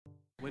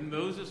When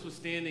Moses was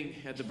standing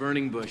at the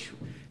burning bush,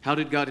 how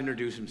did God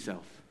introduce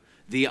himself?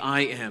 The I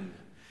am.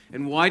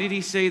 And why did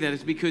he say that?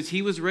 It's because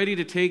he was ready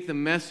to take the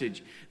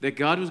message that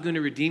God was going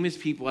to redeem his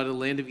people out of the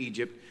land of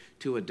Egypt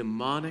to a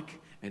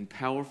demonic and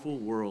powerful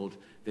world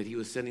that he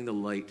was sending the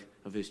light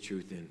of his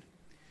truth in.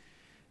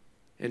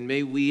 And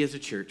may we as a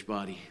church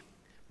body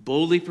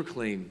boldly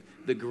proclaim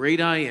the great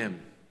I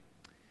am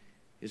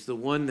is the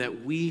one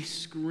that we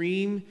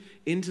scream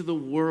into the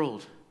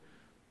world,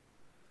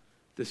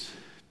 this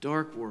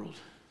dark world,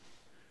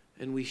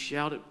 and we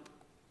shout it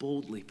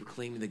boldly,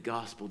 proclaiming the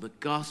gospel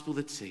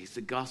that saves,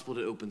 the gospel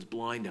that opens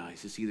blind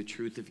eyes to see the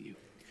truth of you.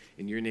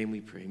 In your name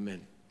we pray,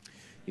 amen.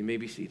 You may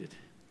be seated.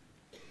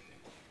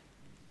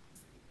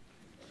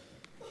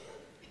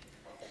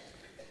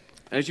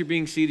 As you're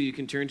being seated, you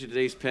can turn to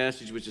today's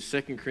passage, which is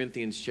 2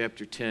 Corinthians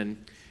chapter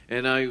 10.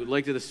 And I would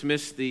like to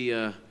dismiss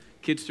the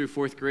kids through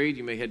fourth grade.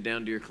 You may head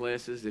down to your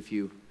classes if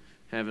you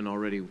haven't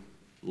already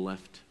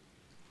left.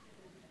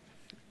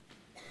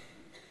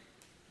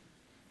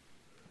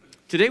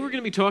 Today we're going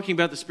to be talking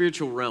about the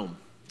spiritual realm.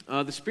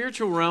 The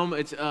spiritual realm,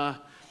 it's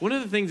one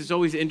of the things that's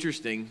always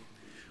interesting.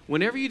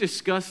 Whenever you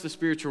discuss the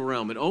spiritual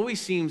realm, it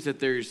always seems that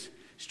there's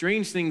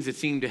strange things that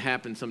seem to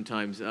happen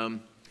sometimes.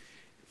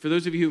 For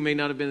those of you who may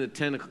not have been at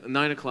the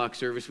 9 o'clock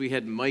service, we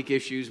had mic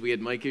issues. We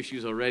had mic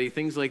issues already,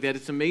 things like that.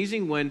 It's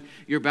amazing when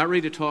you're about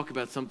ready to talk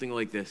about something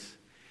like this,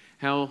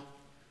 how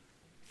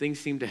things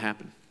seem to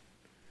happen.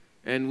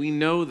 And we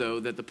know, though,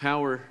 that the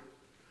power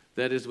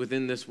that is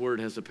within this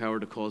word has the power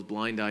to cause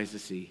blind eyes to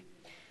see.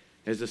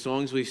 As the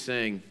songs we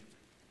sang,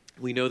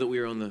 we know that we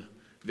are on the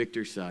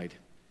victor's side.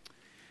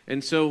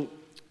 And so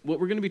what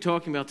we're going to be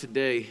talking about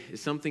today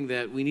is something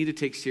that we need to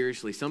take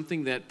seriously,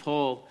 something that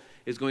Paul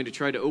is going to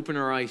try to open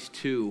our eyes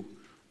to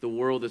the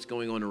world that's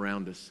going on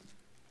around us.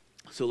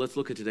 So let's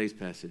look at today's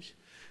passage,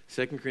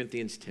 2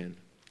 Corinthians 10.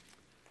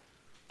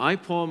 I,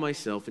 Paul,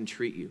 myself,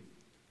 entreat you,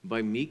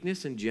 by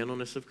meekness and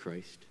gentleness of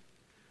Christ,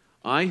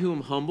 I who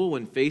am humble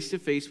when face to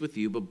face with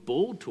you, but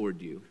bold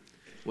toward you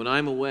when I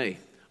am away,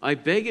 I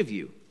beg of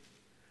you,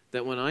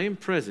 that when I am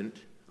present,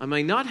 I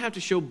may not have to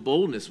show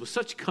boldness with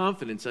such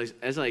confidence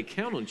as I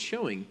count on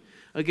showing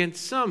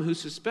against some who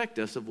suspect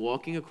us of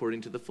walking according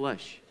to the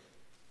flesh.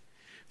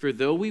 For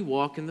though we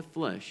walk in the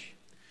flesh,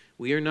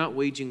 we are not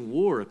waging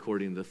war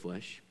according to the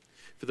flesh.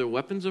 For the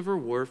weapons of our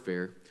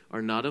warfare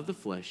are not of the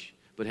flesh,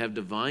 but have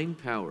divine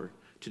power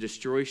to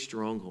destroy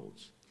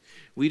strongholds.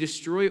 We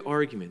destroy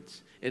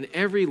arguments and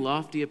every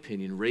lofty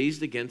opinion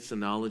raised against the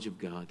knowledge of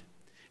God,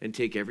 and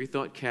take every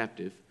thought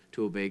captive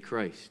to obey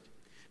Christ,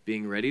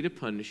 being ready to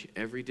punish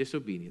every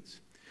disobedience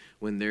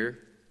when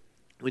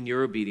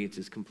your obedience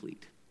is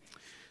complete.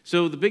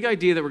 So the big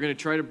idea that we're going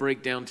to try to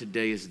break down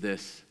today is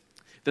this,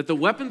 that the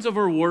weapons of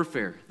our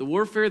warfare, the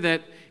warfare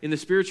that in the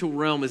spiritual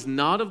realm is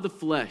not of the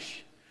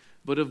flesh,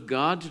 but of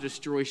God to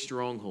destroy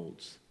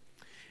strongholds.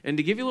 And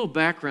to give you a little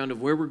background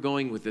of where we're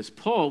going with this,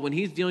 Paul, when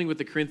he's dealing with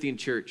the Corinthian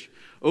church,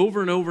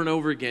 over and over and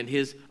over again,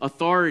 his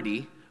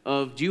authority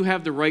of, do you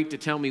have the right to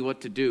tell me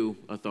what to do,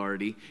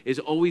 authority, is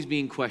always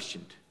being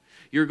questioned.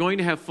 You're going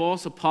to have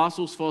false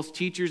apostles, false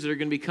teachers that are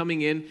going to be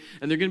coming in,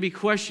 and they're going to be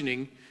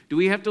questioning, do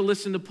we have to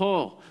listen to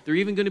Paul? They're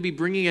even going to be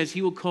bringing, as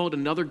he will call it,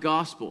 another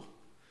gospel.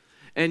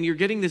 And you're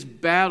getting this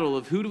battle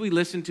of who do we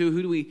listen to,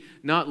 who do we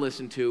not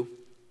listen to.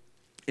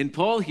 And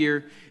Paul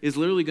here is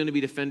literally going to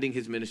be defending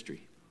his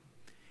ministry.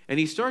 And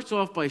he starts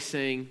off by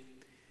saying,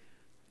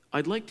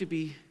 I'd like to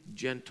be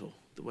gentle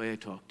the way I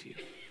talk to you.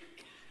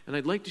 And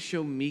I'd like to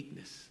show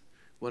meekness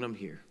when I'm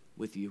here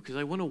with you, because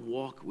I want to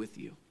walk with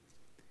you.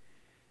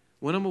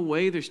 When I'm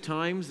away, there's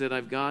times that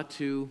I've got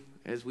to,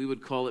 as we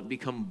would call it,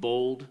 become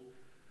bold.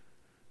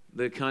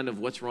 The kind of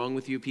what's wrong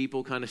with you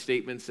people kind of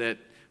statements that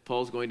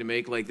Paul's going to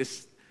make, like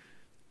this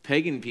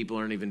pagan people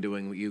aren't even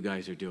doing what you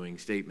guys are doing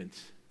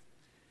statements.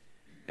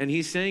 And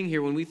he's saying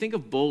here, when we think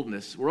of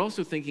boldness, we're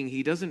also thinking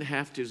he doesn't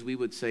have to, as we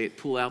would say it,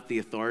 pull out the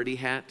authority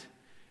hat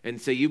and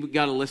say, you've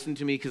got to listen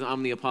to me because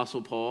I'm the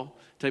Apostle Paul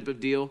type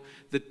of deal.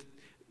 That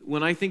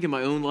when I think in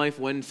my own life,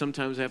 when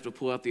sometimes I have to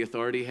pull out the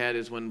authority hat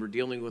is when we're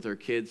dealing with our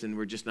kids and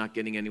we're just not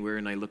getting anywhere,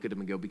 and I look at them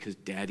and go, because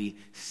Daddy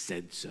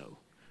said so.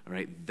 All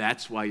right,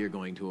 that's why you're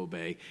going to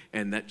obey,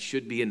 and that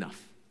should be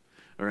enough.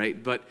 All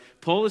right, but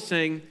Paul is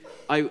saying,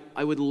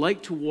 I would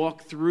like to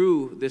walk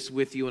through this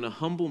with you in a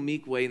humble,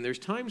 meek way, and there's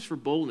times for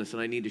boldness that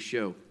I need to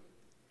show.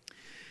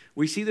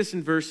 We see this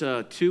in verse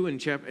 2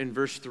 and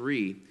verse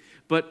 3,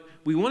 but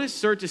we want to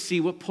start to see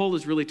what Paul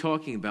is really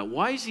talking about.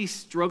 Why is he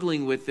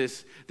struggling with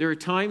this? There are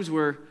times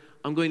where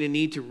I'm going to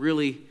need to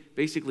really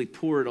basically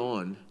pour it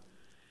on.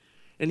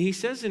 And he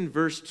says in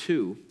verse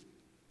 2,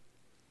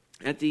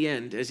 at the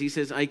end, as he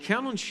says, I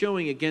count on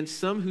showing against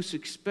some who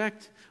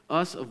suspect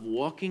us of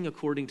walking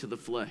according to the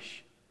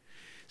flesh.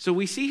 So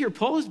we see here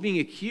Paul is being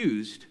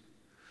accused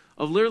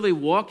of literally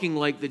walking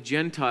like the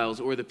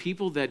Gentiles or the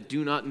people that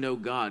do not know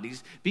God.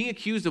 He's being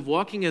accused of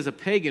walking as a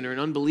pagan or an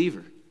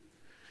unbeliever,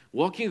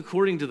 walking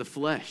according to the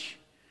flesh,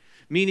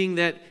 meaning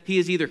that he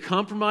is either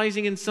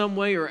compromising in some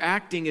way or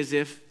acting as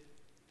if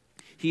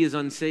he is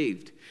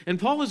unsaved. And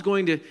Paul is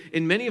going to,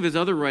 in many of his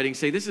other writings,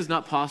 say this is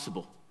not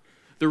possible.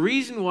 The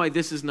reason why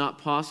this is not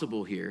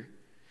possible here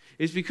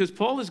is because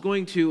Paul is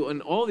going to,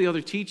 in all the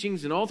other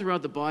teachings and all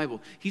throughout the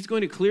Bible, he's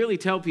going to clearly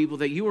tell people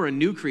that you are a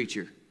new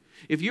creature.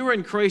 If you are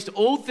in Christ,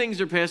 old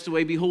things are passed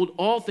away. Behold,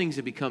 all things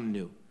have become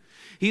new.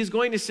 He is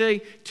going to say,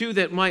 too,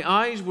 that my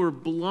eyes were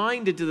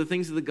blinded to the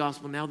things of the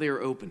gospel. Now they are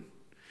open.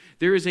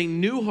 There is a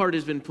new heart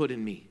has been put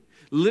in me.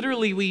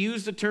 Literally, we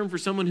use the term for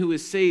someone who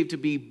is saved to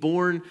be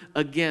born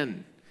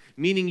again,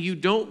 meaning you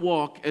don't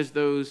walk as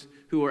those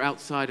who are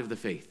outside of the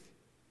faith.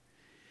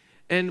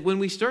 And when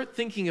we start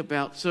thinking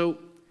about, so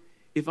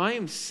if I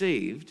am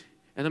saved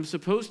and I'm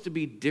supposed to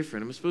be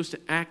different, I'm supposed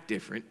to act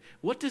different,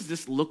 what does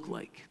this look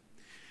like?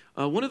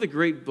 One of the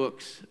great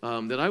books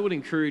that I would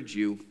encourage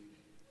you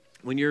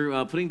when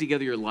you're putting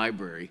together your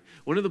library,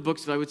 one of the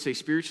books that I would say,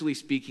 spiritually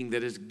speaking,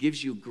 that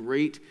gives you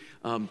great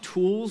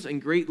tools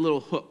and great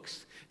little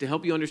hooks to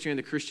help you understand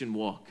the Christian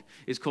walk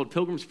is called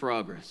Pilgrim's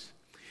Progress.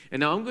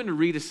 And now I'm going to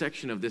read a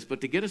section of this,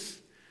 but to get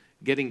us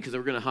getting, because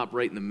we're going to hop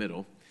right in the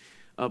middle,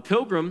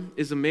 Pilgrim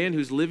is a man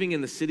who's living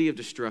in the city of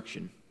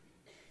destruction.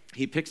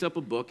 He picks up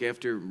a book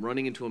after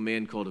running into a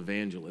man called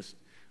Evangelist.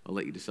 I'll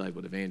let you decide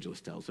what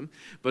Evangelist tells him.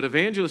 But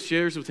Evangelist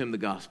shares with him the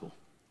gospel.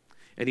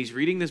 And he's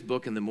reading this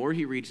book, and the more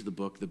he reads the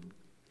book,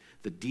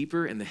 the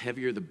deeper and the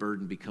heavier the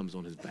burden becomes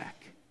on his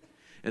back.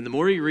 And the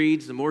more he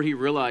reads, the more he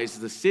realizes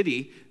the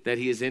city that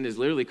he is in is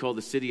literally called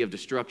the city of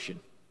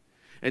destruction.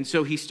 And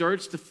so he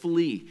starts to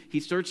flee. He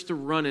starts to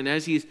run. And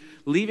as he's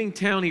leaving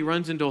town, he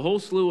runs into a whole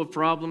slew of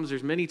problems.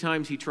 There's many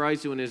times he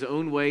tries to, in his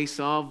own way,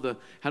 solve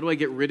how do I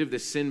get rid of the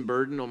sin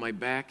burden on my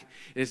back?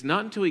 And it's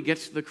not until he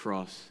gets to the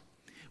cross.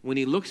 When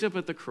he looks up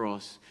at the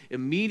cross,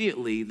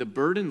 immediately the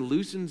burden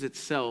loosens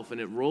itself and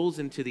it rolls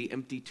into the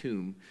empty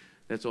tomb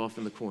that's off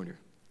in the corner.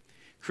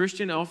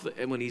 Christian,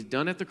 and when he's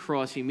done at the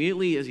cross,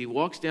 immediately as he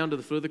walks down to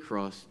the foot of the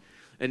cross,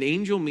 an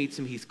angel meets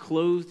him. He's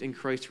clothed in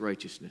Christ's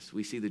righteousness.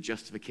 We see the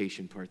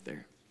justification part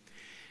there.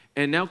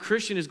 And now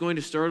Christian is going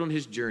to start on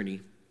his journey.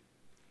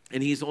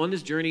 And he's on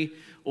his journey,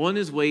 on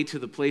his way to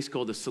the place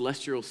called the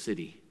Celestial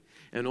City.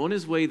 And on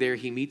his way there,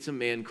 he meets a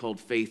man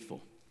called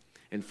Faithful.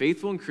 And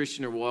Faithful and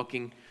Christian are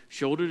walking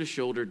shoulder to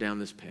shoulder down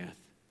this path.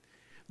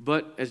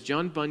 But as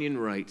John Bunyan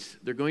writes,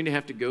 they're going to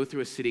have to go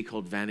through a city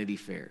called Vanity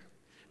Fair.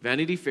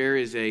 Vanity Fair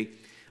is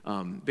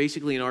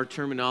basically in our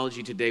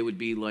terminology today would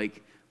be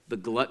like the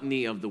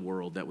gluttony of the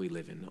world that we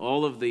live in.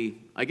 All of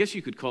I guess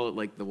you could call it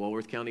like the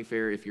Walworth County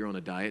Fair if you're on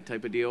a diet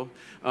type of deal.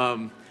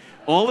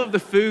 All of the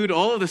food,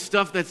 all of the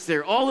stuff that's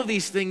there, all of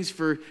these things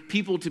for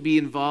people to be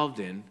involved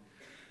in.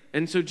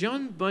 And so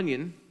John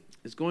Bunyan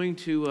is going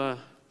to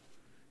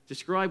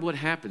describe what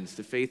happens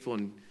to Faithful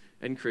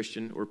and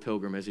Christian or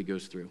Pilgrim as he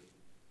goes through.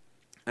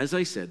 As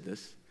I said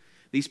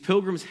these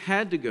pilgrims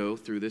had to go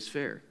through this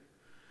fair.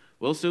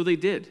 Well, so they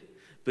did.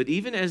 But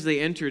even as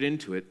they entered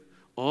into it,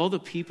 all the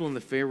people in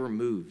the fair were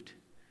moved,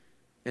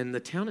 and the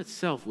town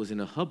itself was in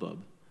a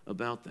hubbub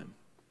about them.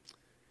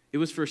 It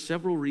was for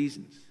several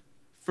reasons.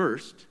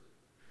 First,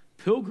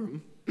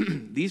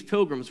 these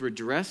pilgrims were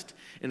dressed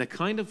in a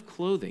kind of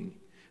clothing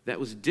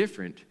that was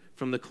different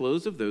from the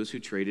clothes of those who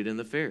traded in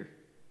the fair.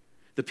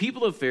 The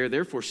people of the fair,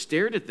 therefore,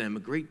 stared at them a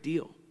great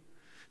deal.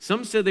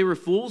 Some said they were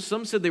fools,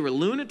 some said they were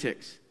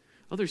lunatics,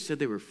 others said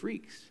they were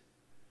freaks.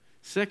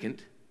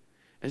 Second,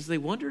 as they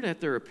wondered at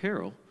their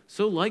apparel,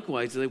 so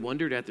likewise they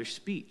wondered at their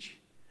speech,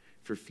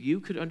 for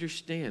few could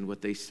understand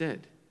what they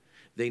said.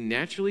 They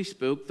naturally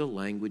spoke the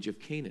language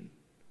of Canaan.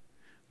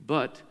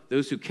 But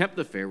those who kept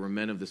the fair were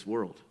men of this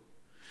world.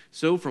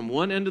 So from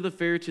one end of the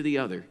fair to the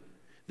other,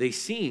 they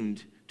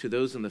seemed to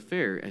those in the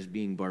fair as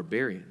being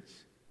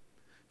barbarians.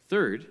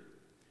 Third,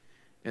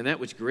 and that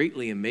which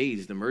greatly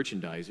amazed the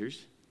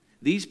merchandisers,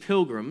 these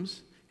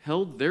pilgrims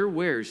held their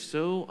wares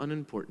so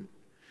unimportant.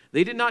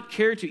 They did not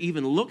care to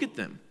even look at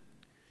them.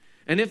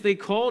 And if they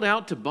called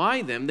out to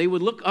buy them, they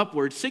would look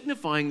upward,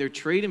 signifying their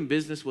trade and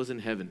business was in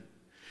heaven.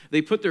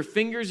 They put their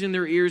fingers in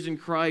their ears and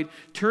cried,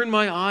 "Turn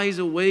my eyes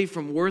away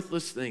from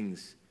worthless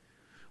things."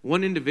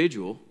 One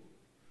individual,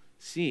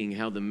 seeing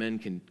how the men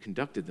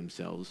conducted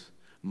themselves,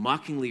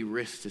 mockingly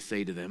risked to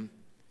say to them,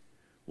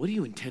 "What do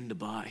you intend to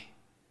buy?"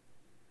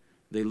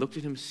 They looked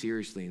at him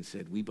seriously and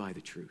said, "We buy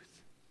the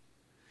truth."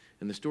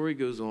 And the story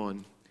goes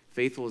on.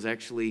 Faithful is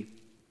actually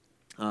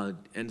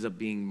ends up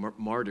being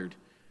martyred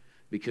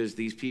because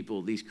these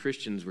people, these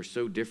Christians, were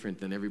so different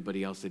than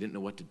everybody else, they didn't know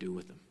what to do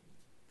with them.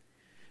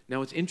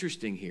 Now, it's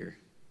interesting here.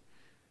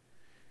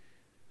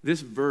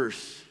 This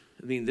verse,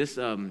 this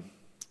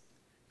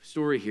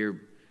story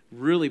here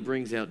really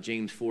brings out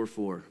James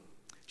 4:4.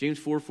 James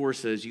 4:4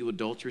 says, "You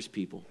adulterous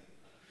people,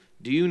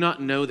 do you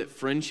not know that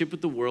friendship with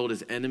the world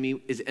is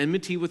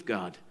enmity with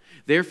God?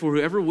 Therefore,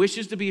 whoever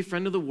wishes to be a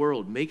friend of the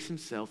world makes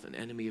himself an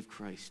enemy of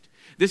Christ."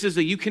 This is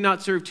you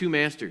cannot serve two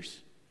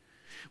masters.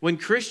 When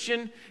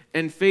Christian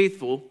and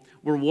Faithful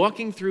were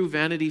walking through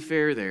Vanity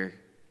Fair there,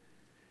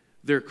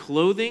 their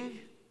clothing,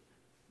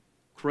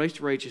 Christ's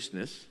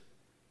righteousness,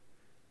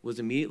 was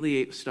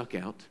immediately stuck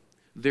out.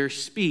 Their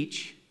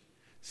speech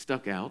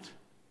stuck out.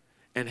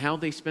 And how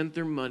they spent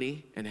their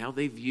money and how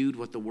they viewed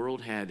what the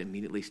world had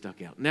immediately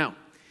stuck out. Now,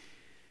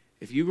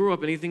 if you grew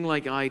up anything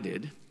like I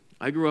did,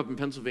 I grew up in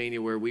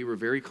Pennsylvania where we were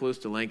very close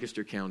to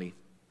Lancaster County.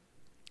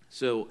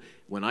 So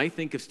when I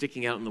think of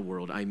sticking out in the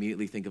world, I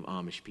immediately think of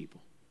Amish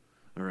people.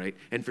 All right?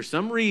 And for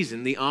some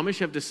reason, the Amish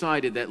have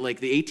decided that like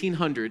the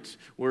 1800s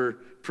were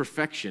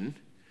perfection,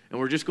 and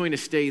we're just going to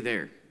stay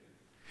there.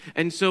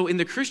 And so in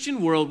the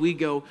Christian world, we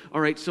go,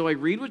 all right, so I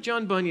read what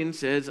John Bunyan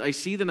says. I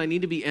see that I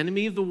need to be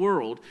enemy of the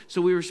world.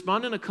 So we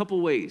respond in a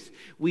couple ways.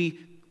 We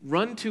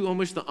run to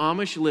almost the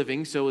Amish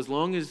living. So as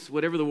long as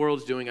whatever the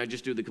world's doing, I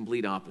just do the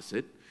complete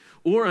opposite.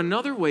 Or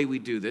another way we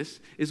do this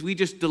is we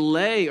just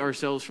delay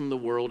ourselves from the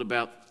world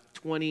about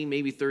 20,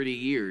 maybe 30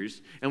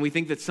 years. And we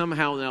think that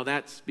somehow now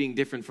that's being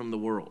different from the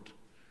world.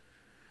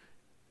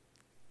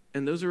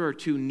 And those are our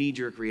two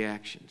knee-jerk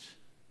reactions.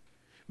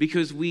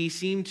 Because we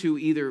seem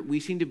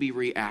to be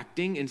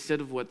reacting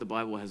instead of what the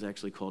Bible has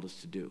actually called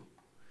us to do.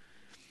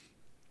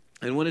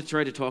 And I want to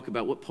try to talk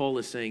about what Paul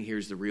is saying here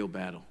is the real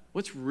battle.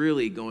 What's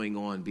really going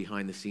on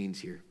behind the scenes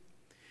here?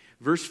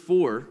 Verse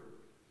 4,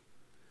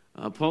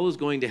 Paul is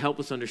going to help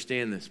us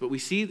understand this. But we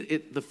see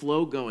the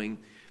flow going.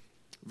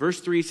 Verse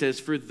 3 says,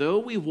 "For though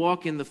we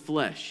walk in the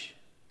flesh,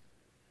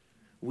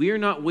 we are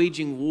not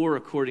waging war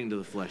according to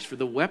the flesh. For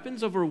the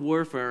weapons of our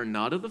warfare are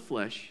not of the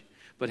flesh,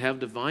 but have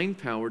divine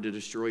power to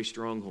destroy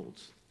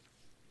strongholds."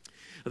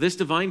 This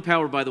divine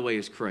power, by the way,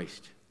 is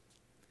Christ.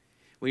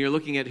 When you're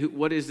looking at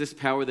what is this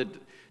power that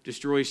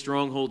destroys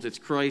strongholds, it's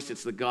Christ,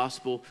 it's the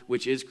gospel,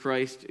 which is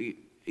Christ.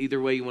 Either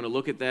way you want to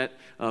look at that,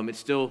 it's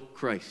still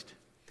Christ.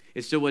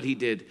 It's still what he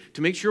did.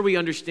 To make sure we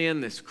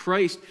understand this,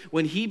 Christ,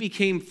 when he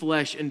became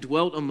flesh and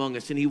dwelt among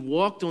us and he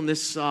walked on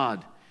this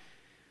sod,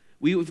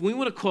 if we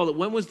want to call it,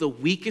 when was the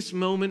weakest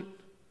moment?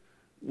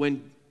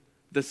 When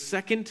the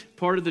second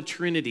part of the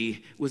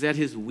Trinity was at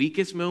his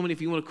weakest moment,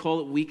 if you want to call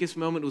it weakest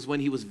moment, was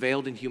when he was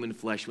veiled in human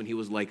flesh, when he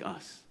was like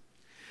us.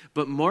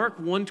 But Mark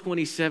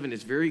 1:27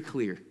 is very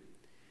clear.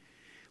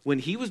 When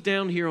he was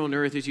down here on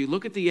earth, as you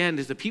look at the end,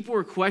 as the people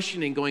were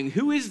questioning, going,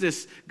 who is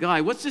this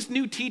guy? What's this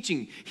new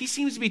teaching? He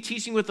seems to be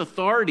teaching with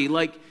authority,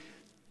 like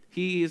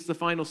he is the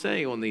final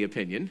say on the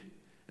opinion.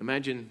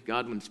 Imagine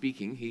God when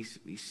speaking, he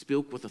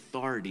spoke with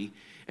authority.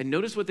 And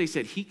notice what they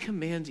said. He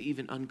commands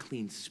even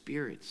unclean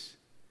spirits,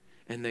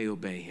 and they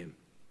obey him.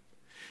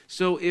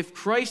 So if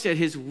Christ at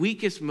his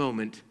weakest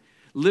moment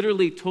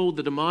literally told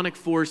the demonic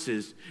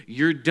forces,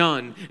 you're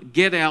done,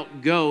 get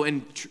out, go,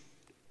 and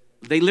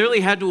they literally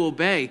had to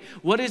obey,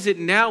 what is it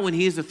now when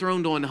he is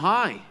enthroned on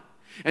high?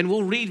 And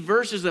we'll read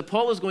verses that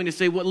Paul is going to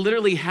say what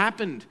literally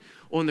happened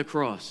on the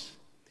cross.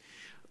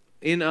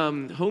 In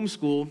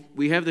homeschool,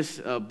 we have this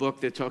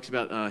book that talks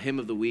about hymn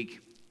of the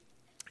week.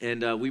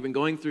 And we've been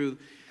going through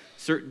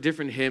certain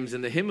different hymns.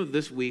 And the hymn of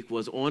this week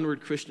was Onward,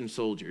 Christian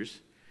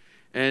Soldiers.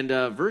 And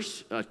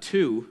verse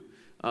 2,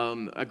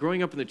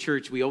 growing up in the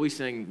church, we always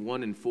sang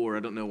 1 and 4. I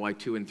don't know why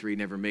 2 and 3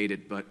 never made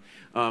it. But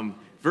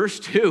verse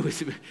 2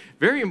 is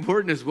very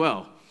important as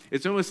well.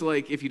 It's almost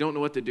like if you don't know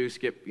what to do,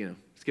 skip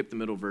the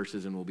middle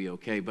verses and we'll be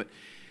okay. But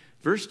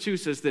verse 2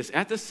 says this,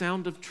 At the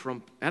sound of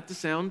trumpet,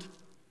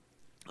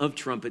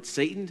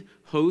 Satan's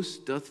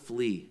host doth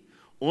flee.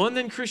 On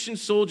then, Christian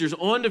soldiers,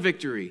 on to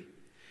victory.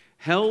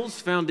 Hell's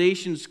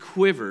foundations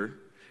quiver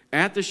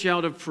at the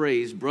shout of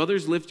praise.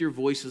 Brothers, lift your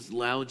voices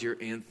loud, your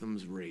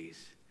anthems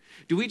raise.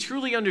 Do we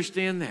truly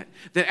understand that?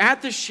 That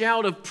at the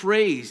shout of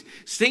praise,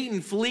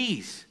 Satan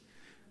flees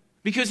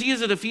because he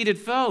is a defeated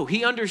foe.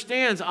 He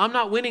understands, I'm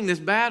not winning this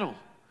battle.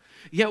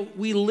 Yet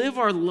we live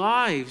our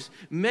lives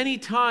many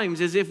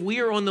times as if we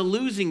are on the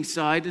losing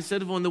side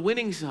instead of on the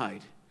winning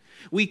side.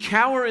 We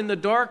cower in the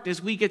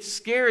darkness, we get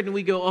scared, and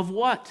we go, of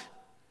what?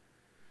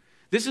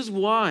 This is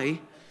why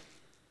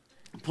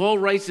Paul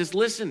writes this,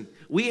 listen,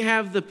 we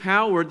have the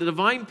power, the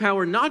divine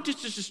power, not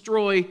just to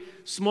destroy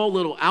small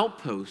little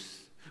outposts,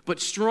 but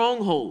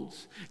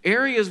strongholds,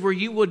 areas where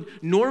you would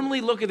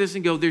normally look at this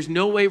and go, there's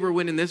no way we're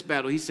winning this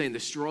battle. He's saying the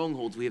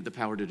strongholds we have the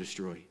power to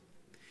destroy.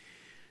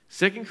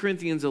 2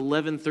 Corinthians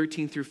 11,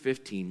 13 through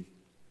 15,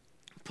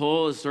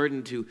 Paul is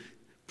starting to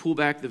pull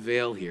back the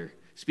veil here,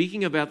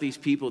 speaking about these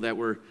people that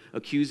were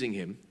accusing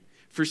him.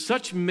 For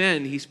such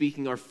men, he's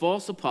speaking, are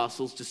false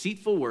apostles,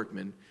 deceitful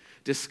workmen,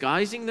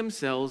 disguising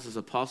themselves as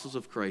apostles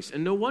of Christ.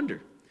 And no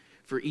wonder,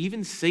 for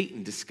even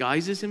Satan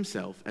disguises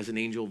himself as an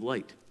angel of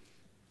light.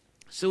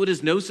 So it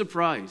is no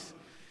surprise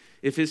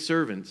if his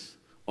servants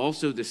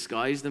also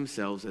disguise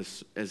themselves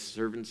as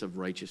servants of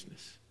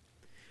righteousness.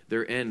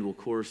 Their end will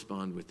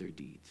correspond with their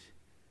deeds.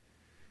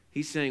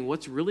 He's saying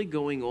what's really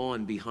going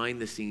on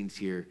behind the scenes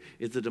here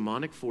is the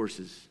demonic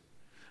forces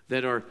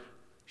that are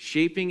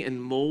shaping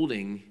and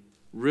molding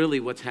really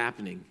what's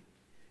happening.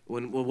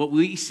 When what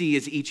we see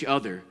is each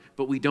other,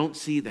 but we don't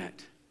see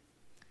that.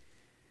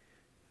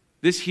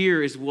 This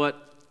here is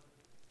what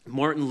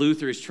Martin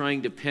Luther is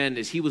trying to pen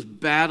as he was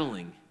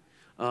battling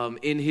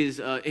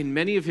in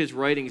many of his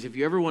writings. If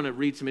you ever want to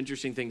read some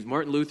interesting things,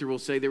 Martin Luther will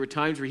say there were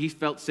times where he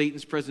felt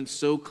Satan's presence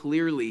so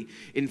clearly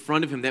in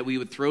front of him that we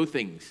would throw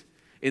things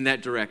in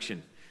that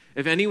direction.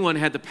 If anyone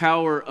had the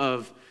power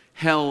of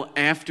hell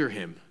after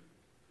him,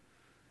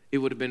 it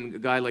would have been a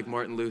guy like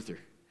Martin Luther.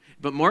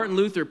 But Martin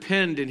Luther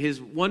penned in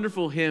his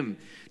wonderful hymn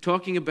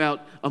talking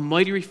about a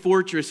mighty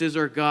fortress is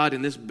our God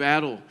in this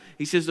battle.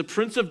 He says, the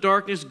prince of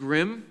darkness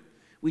grim,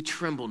 we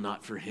tremble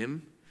not for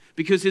him,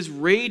 because his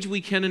rage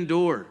we can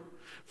endure.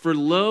 For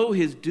lo,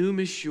 his doom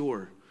is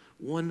sure.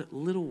 One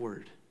little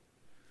word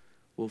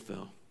will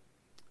fail.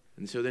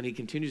 And so then he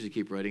continues to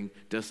keep writing,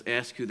 dost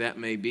ask who that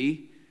may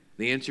be?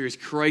 The answer is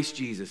Christ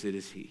Jesus, it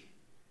is he.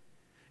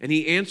 And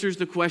he answers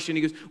the question.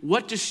 He goes,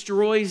 what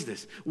destroys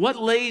this? What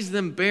lays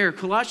them bare?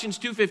 Colossians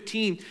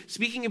 2:15,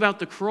 speaking about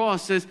the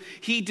cross, says,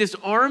 he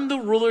disarmed the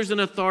rulers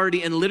and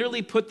authority and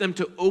literally put them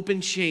to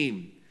open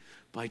shame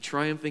by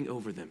triumphing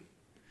over them.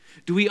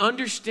 Do we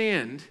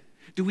understand,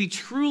 do we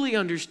truly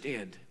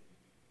understand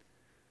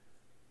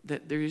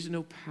that there is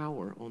no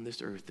power on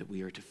this earth that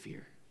we are to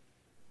fear?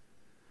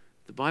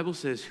 The Bible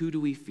says, who do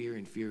we fear,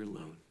 and fear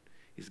alone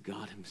is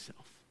God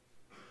himself.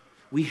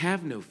 We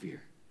have no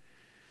fear.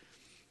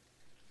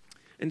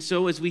 And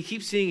so as we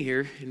keep seeing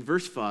here in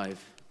verse 5,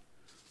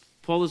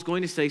 Paul is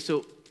going to say,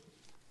 so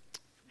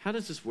how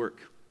does this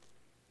work?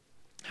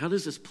 How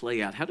does this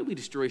play out? How do we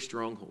destroy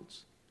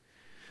strongholds?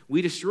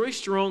 We destroy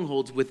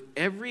strongholds with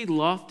every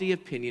lofty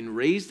opinion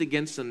raised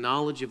against the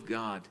knowledge of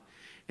God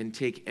and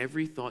take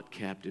every thought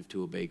captive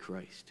to obey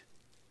Christ.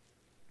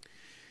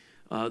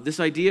 This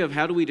idea of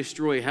how do we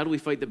destroy, how do we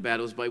fight the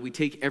battles, by we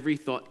take every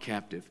thought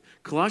captive.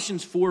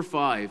 Colossians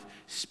 4:5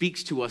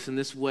 speaks to us in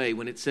this way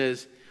when it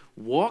says,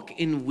 walk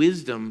in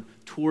wisdom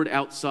toward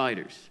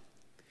outsiders.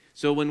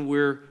 So when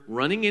we're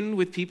running in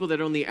with people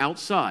that are on the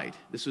outside,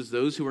 this was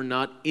those who are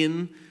not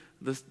in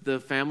the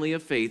family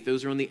of faith,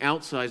 those who are on the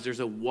outsides, there's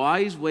a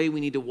wise way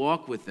we need to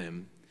walk with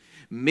them,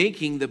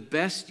 making the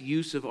best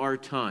use of our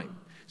time.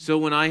 So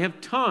when I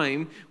have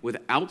time with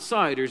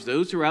outsiders,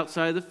 those who are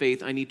outside of the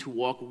faith, I need to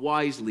walk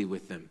wisely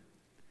with them.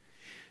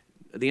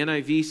 The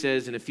NIV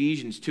says in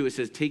Ephesians 2, it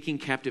says, taking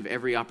captive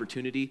every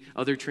opportunity.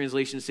 Other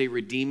translations say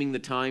redeeming the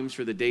times,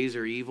 for the days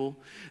are evil.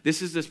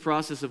 This is this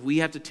process of we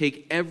have to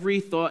take every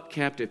thought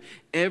captive,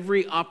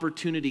 every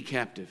opportunity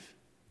captive,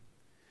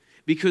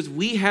 because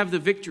we have the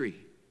victory.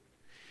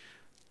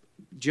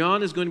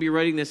 John is going to be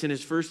writing this in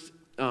his first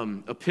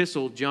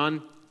epistle.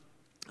 John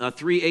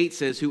 3:8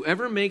 says,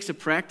 whoever makes a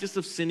practice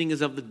of sinning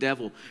is of the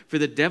devil, for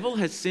the devil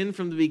has sinned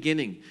from the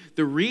beginning.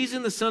 The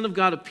reason the Son of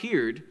God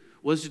appeared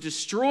was to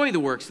destroy the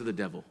works of the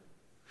devil.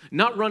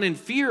 Not run in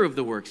fear of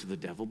the works of the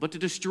devil, but to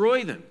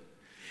destroy them.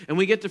 And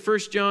we get to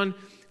 1 John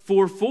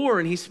 4:4,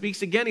 and he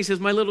speaks again. He says,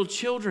 my little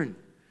children,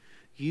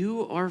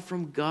 you are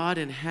from God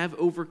and have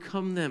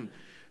overcome them,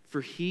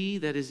 for he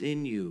that is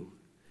in you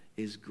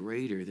is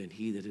greater than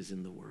he that is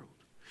in the world.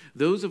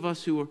 Those of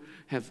us who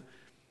have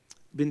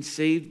been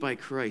saved by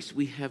Christ,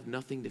 we have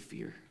nothing to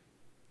fear.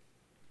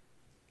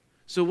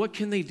 So what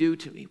can they do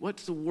to me?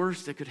 What's the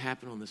worst that could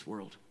happen on this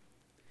world?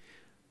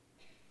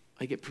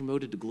 I get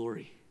promoted to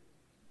glory.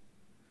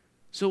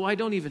 So I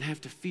don't even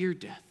have to fear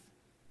death.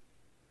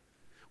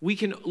 We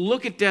can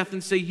look at death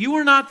and say, you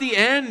are not the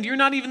end. You're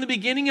not even the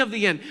beginning of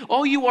the end.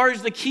 All you are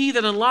is the key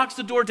that unlocks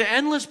the door to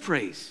endless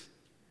praise.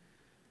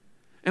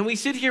 And we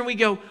sit here and we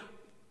go,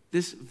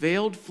 this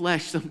veiled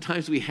flesh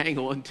sometimes we hang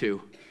on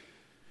to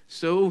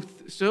so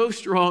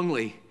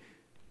strongly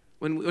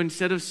when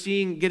instead of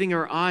getting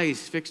our eyes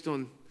fixed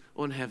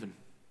on heaven.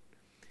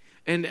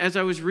 And as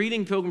I was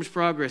reading Pilgrim's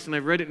Progress, and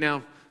I've read it now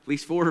at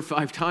least 4 or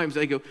 5 times,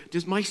 I go,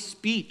 does my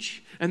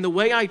speech and the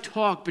way I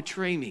talk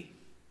betray me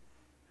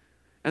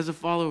as a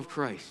follower of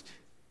Christ?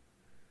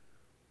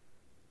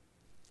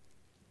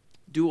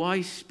 Do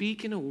I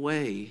speak in a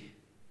way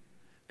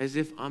as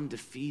if I'm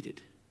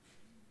defeated?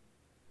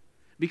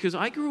 Because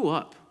I grew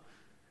up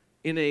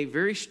in a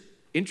very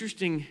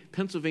interesting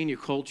Pennsylvania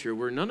culture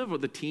where none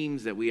of the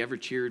teams that we ever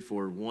cheered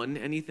for won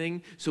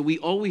anything, so we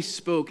always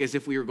spoke as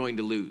if we were going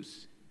to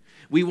lose.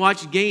 We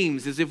watched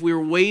games as if we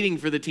were waiting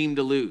for the team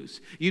to lose.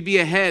 You'd be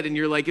ahead and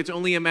you're like, it's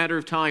only a matter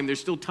of time. There's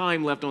still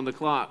time left on the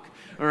clock,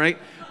 all right?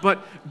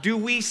 But do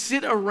we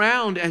sit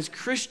around as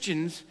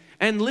Christians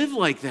and live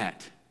like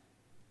that?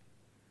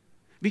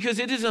 Because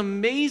it is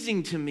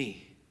amazing to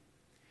me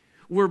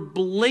where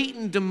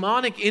blatant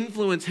demonic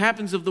influence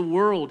happens of the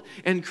world,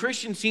 and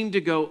Christians seem to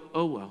go,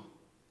 oh, well,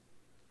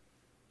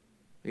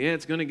 yeah,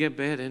 it's going to get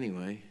bad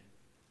anyway.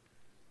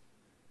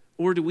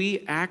 Or do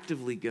we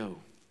actively go?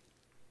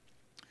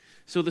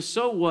 So the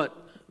so what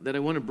that I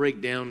want to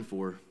break down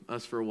for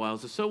us for a while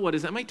is the so what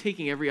is, am I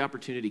taking every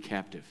opportunity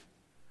captive?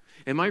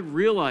 Am I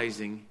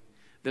realizing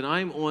that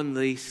I'm on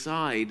the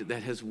side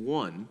that has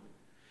won?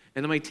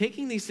 And am I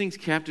taking these things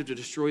captive to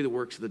destroy the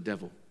works of the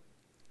devil?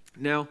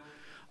 Now,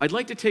 I'd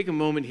like to take a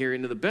moment here,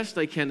 and the best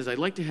I can is I'd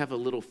like to have a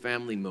little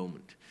family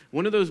moment.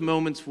 One of those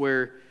moments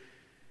where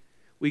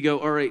we go,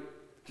 all right,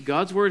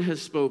 God's word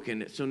has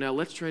spoken, so now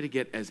let's try to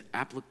get as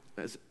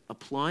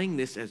applying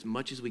this as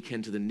much as we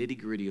can to the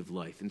nitty-gritty of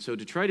life. And so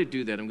to try to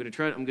do that, I'm going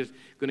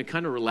to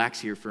kind of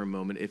relax here for a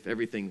moment if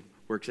everything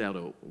works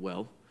out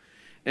well.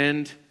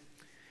 And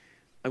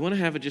I want to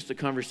have just a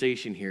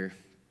conversation here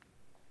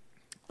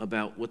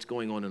about what's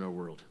going on in our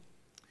world.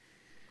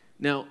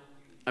 Now,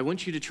 I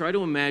want you to try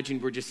to imagine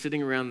we're just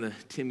sitting around the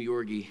Tim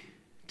Yorgi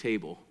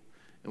table,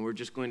 and we're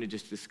just going to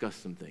just discuss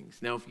some things.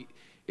 Now,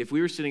 if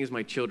we were sitting as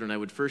my children, I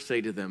would first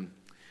say to them,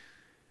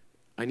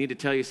 I need to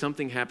tell you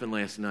something happened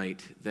last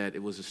night that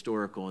it was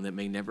historical and that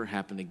may never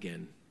happen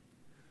again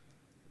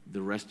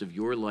the rest of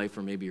your life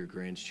or maybe your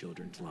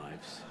grandchildren's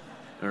lives,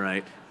 all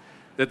right?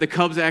 That the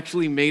Cubs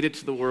actually made it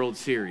to the World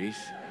Series.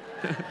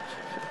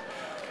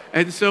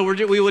 And so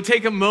we will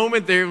take a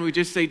moment there and we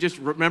just say, just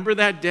remember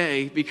that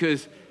day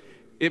because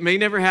it may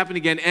never happen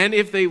again. And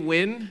if they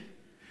win,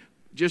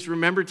 just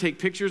remember, take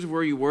pictures of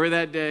where you were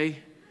that day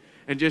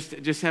and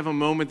just have a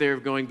moment there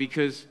of going,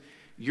 because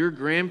your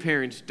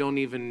grandparents don't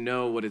even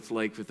know what it's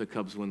like if the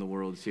Cubs win the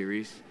World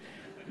Series.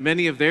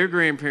 Many of their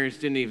grandparents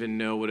didn't even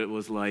know what it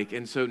was like,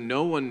 and so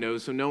no one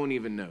knows, so no one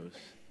even knows.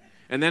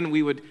 And then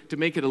we would, to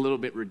make it a little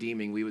bit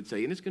redeeming, we would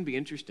say, and it's going to be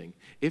interesting,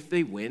 if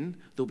they win,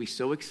 they'll be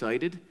so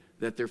excited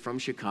that they're from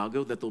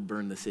Chicago that they'll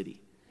burn the city.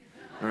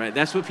 All right,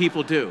 that's what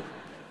people do.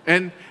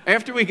 And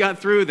after we got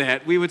through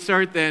that, we would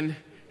start then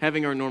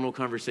having our normal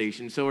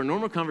conversation. So our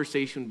normal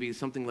conversation would be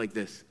something like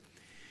this.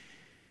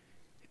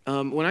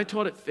 When I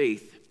taught at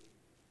Faith,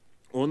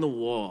 on the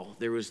wall,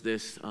 there was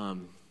this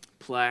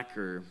plaque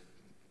or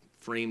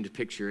framed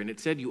picture, and it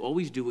said, you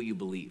always do what you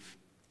believe.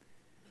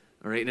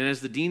 All right, and as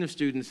the dean of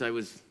students,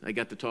 I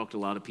got to talk to a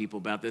lot of people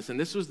about this, and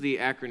this was the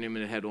acronym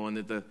it had on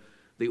it,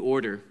 the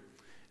order.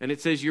 And it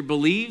says, your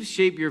beliefs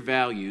shape your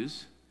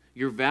values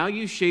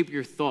shape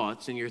your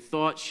thoughts, and your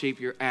thoughts shape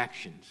your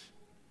actions.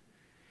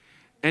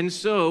 And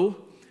so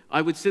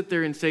I would sit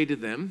there and say to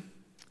them,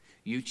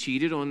 you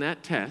cheated on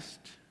that test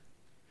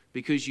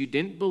because you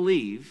didn't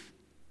believe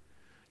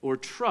or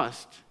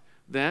trust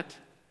that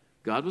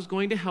God was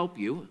going to help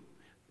you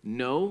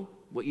know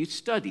what you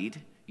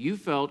studied. You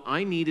felt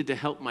I needed to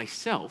help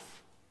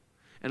myself,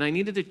 and I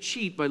needed to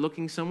cheat by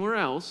looking somewhere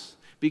else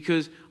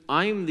because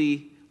I'm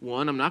the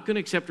one, I'm not going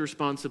to accept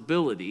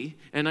responsibility,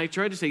 and I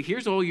tried to say,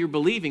 here's all you're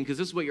believing because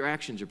this is what your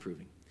actions are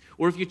proving.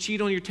 Or if you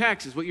cheat on your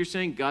taxes, what you're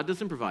saying, God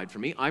doesn't provide for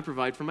me, I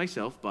provide for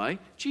myself by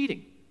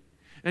cheating.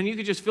 And you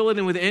could just fill it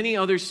in with any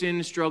other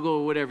sin, struggle,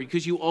 or whatever,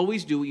 because you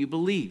always do what you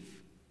believe.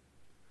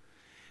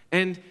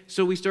 And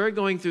so we started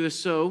going through this.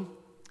 So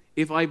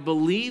if I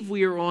believe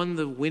we are on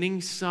the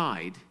winning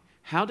side,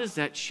 how does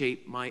that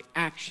shape my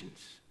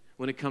actions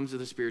when it comes to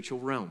the spiritual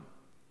realm?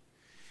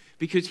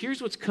 Because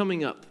here's what's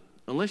coming up.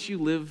 Unless you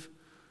live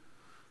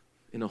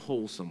in a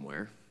hole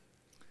somewhere,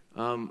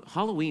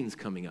 Halloween's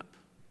coming up.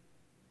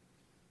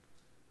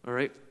 All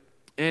right?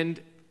 And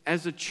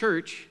as a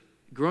church,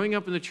 growing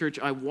up in the church,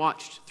 I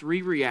watched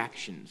 3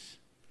 reactions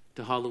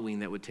to Halloween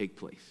that would take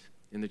place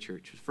in the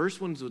church. The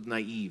first one's with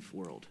naive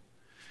world.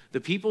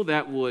 The people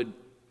that would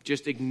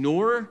just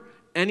ignore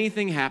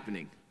anything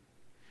happening.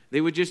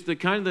 They would just,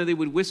 they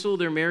would whistle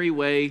their merry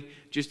way,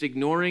 just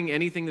ignoring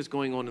anything that's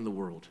going on in the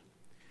world.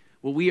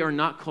 Well, we are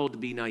not called to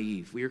be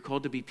naive. We are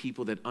called to be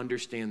people that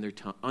understand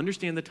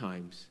the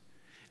times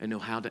and know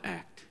how to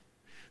act.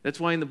 That's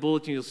why in the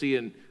bulletin you'll see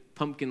a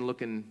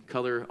pumpkin-looking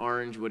color,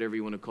 orange, whatever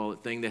you want to call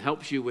it, thing that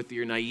helps you with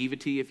your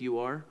naivety if you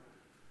are,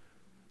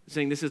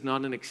 saying this is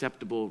not an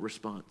acceptable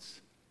response.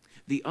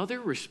 The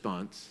other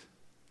response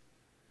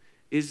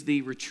is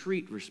the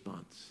retreat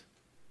response.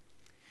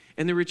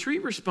 And the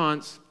retreat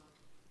response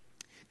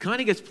kind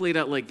of gets played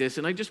out like this,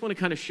 and I just want to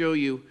kind of show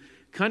you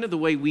kind of the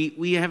way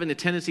we have a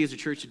tendency as a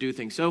church to do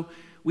things. So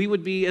we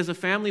would be, as a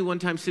family, one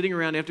time sitting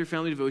around after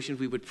family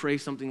devotions, we would pray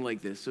something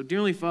like this. So, dear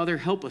Heavenly Father,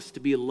 help us to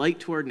be a light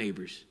to our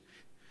neighbors.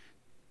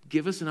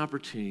 Give us an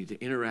opportunity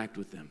to interact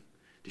with them,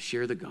 to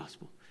share the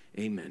gospel.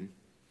 Amen.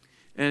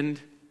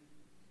 And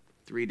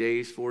 3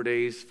 days, 4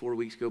 days, 4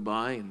 weeks go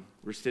by, and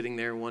we're sitting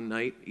there one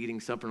night eating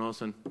supper, and all of a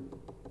sudden,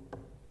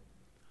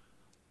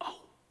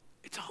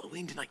 it's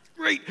Halloween tonight.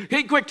 Great.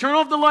 Hey, quick, turn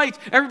off the lights.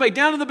 Everybody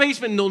down to the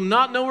basement, and they'll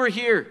not know we're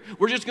here.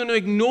 We're just going to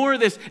ignore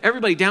this.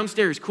 Everybody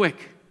downstairs,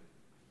 quick.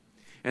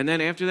 And then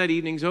after that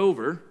evening's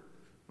over,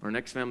 our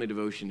next family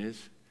devotion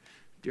is,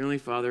 dear Heavenly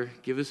Father,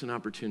 give us an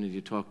opportunity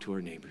to talk to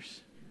our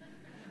neighbors.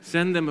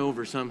 Send them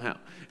over somehow.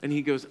 And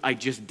he goes, I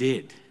just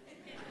did.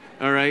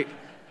 All right?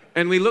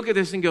 And we look at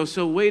this and go,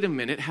 so wait a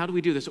minute, how do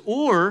we do this?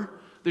 Or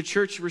the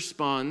church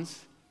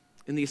responds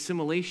in the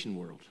assimilation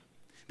world.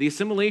 The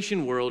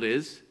assimilation world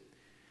is,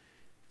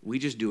 we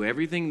just do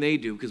everything they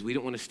do because we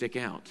don't want to stick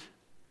out.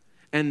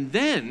 And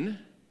then,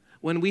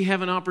 when we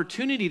have an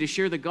opportunity to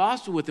share the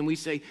gospel with them, we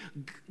say,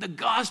 the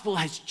gospel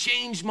has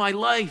changed my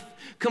life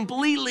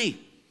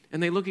completely.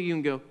 And they look at you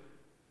and go,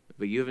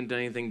 but you haven't done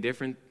anything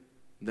different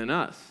than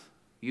us.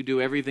 You do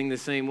everything the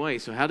same way.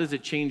 So how does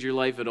it change your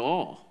life at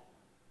all?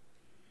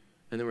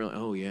 And then we're like,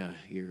 oh yeah,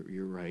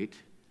 you're right.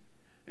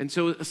 And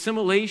so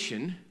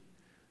assimilation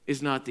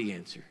is not the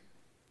answer.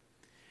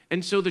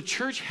 And so the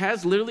church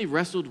has literally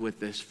wrestled with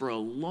this for a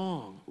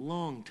long,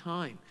 long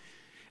time.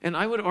 And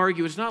I would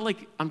argue it's not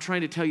like I'm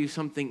trying to tell you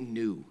something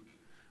new,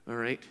 all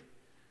right?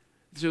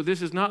 So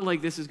this is not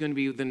like this is going to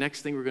be the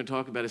next thing we're going to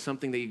talk about is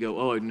something that you go,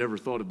 oh, I've never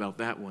thought about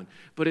that one.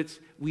 But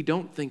we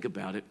don't think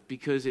about it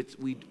because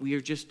we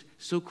are just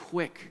so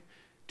quick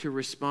to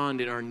respond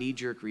in our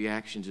knee-jerk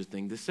reactions to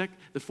things.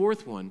 The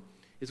fourth one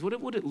is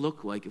what would it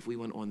look like if we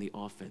went on the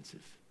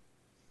offensive?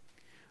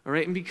 All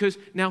right, and because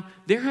now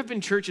there have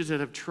been churches that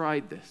have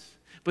tried this.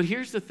 But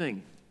here's the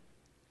thing.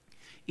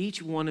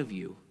 Each one of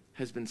you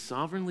has been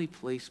sovereignly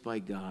placed by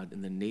God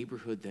in the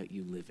neighborhood that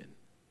you live in.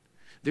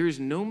 There is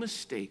no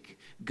mistake.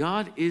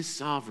 God is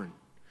sovereign.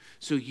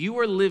 So you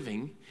are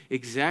living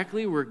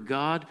exactly where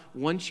God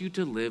wants you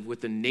to live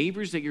with the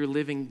neighbors that you're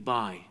living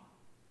by.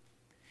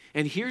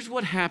 And here's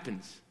what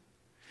happens.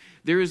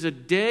 There is a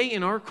day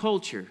in our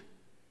culture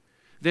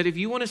that if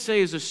you want to say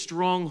is a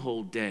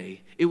stronghold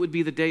day, it would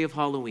be the day of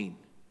Halloween,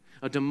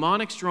 a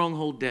demonic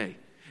stronghold day.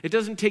 It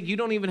doesn't take, you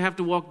don't even have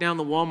to walk down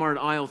the Walmart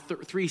aisle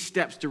 3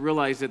 steps to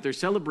realize that they're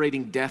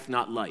celebrating death,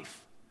 not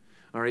life,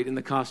 all right, in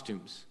the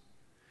costumes.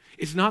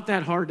 It's not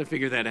that hard to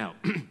figure that out.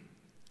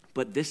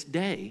 But this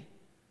day,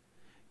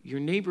 your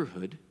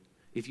neighborhood,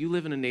 if you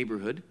live in a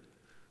neighborhood,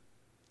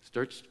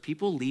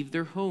 people leave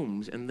their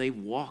homes and they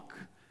walk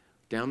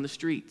down the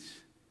streets.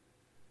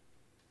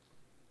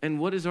 And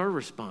what is our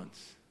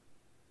response?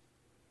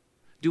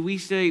 Do we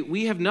say,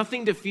 we have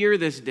nothing to fear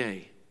this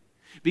day?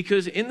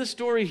 Because in the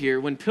story here,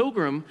 when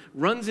Pilgrim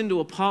runs into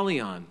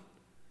Apollyon,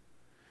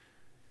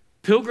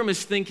 Pilgrim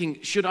is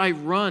thinking, should I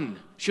run?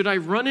 Should I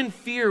run in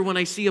fear when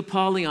I see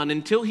Apollyon?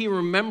 Until he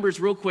remembers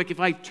real quick, if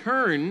I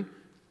turn,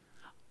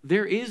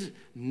 there is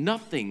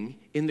nothing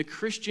in the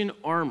Christian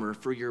armor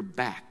for your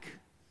back.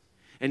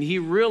 And he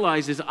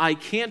realizes, I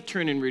can't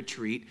turn and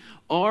retreat.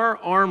 Our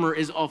armor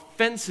is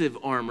offensive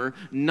armor,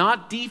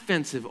 not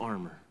defensive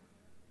armor.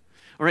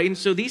 All right, and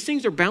so these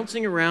things are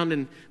bouncing around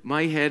in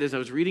my head as I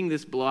was reading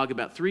this blog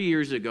about 3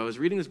 years ago. I was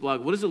reading this blog.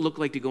 What does it look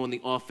like to go on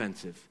the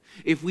offensive?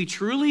 If we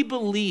truly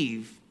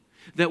believe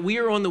that we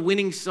are on the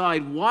winning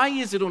side, why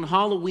is it on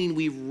Halloween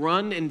we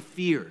run in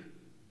fear?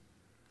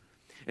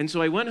 And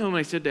so I went home and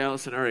I said to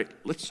Allison, all right,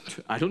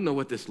 I don't know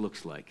what this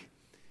looks like,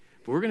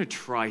 but we're going to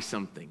try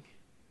something.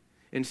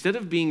 Instead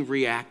of being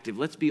reactive,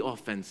 let's be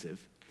offensive.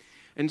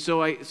 And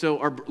so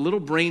our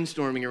little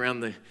brainstorming around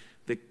the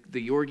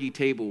Yorgi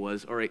table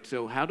was, all right,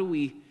 so how do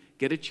we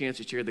get a chance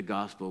to share the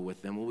gospel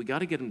with them? Well, we got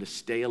to get them to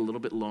stay a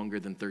little bit longer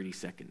than 30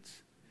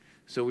 seconds.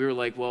 So we were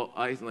like,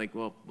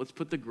 let's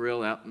put the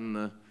grill out in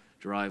the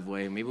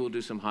driveway. Maybe we'll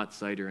do some hot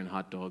cider and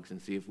hot dogs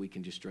and see if we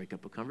can just strike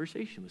up a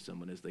conversation with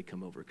someone as they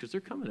come over, because they're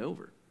coming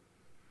over.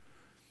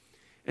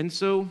 And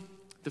so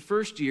the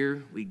first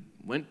year, we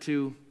went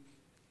to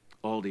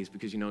Aldi's,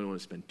 because you don't want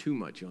to spend too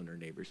much on our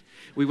neighbors.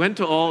 We went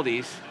to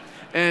Aldi's,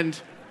 and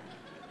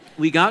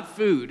we got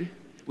food.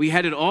 We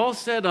had it all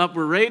set up.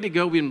 We're ready to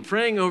go. We've been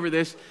praying over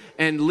this,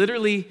 and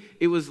literally,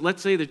 it was,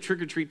 let's say the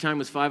trick-or-treat time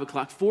was 5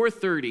 o'clock.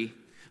 4:30,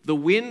 the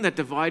wind that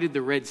divided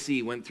the Red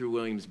Sea went through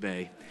Williams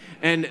Bay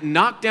and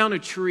knocked down a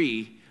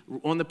tree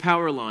on the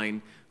power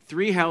line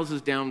 3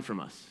 houses down from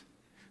us.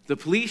 The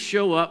police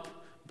show up,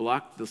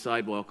 block the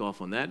sidewalk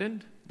off on that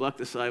end, block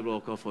the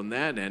sidewalk off on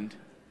that end,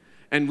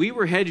 and we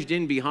were hedged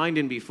in behind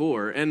and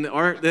before, and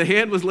the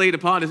hand was laid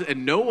upon us,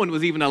 and no one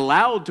was even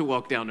allowed to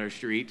walk down our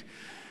street.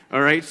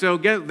 All right, so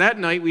that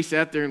night we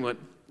sat there and went,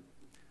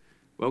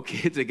 well,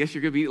 kids, I guess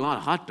you're going to be eating a lot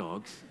of hot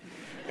dogs.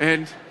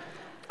 And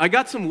I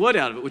got some wood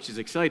out of it, which is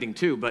exciting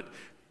too, but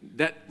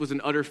that was an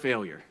utter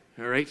failure.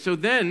 All right, so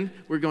then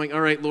we're going,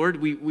 all right,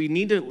 Lord, we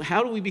need to,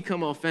 how do we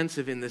become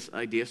offensive in this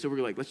idea? So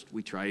we're like,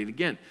 we try it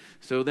again.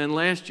 So then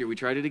last year we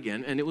tried it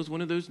again, and it was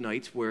one of those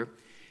nights where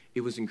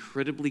it was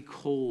incredibly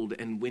cold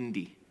and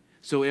windy.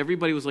 So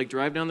everybody was like,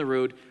 drive down the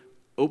road,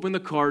 open the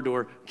car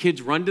door,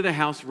 kids run to the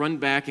house, run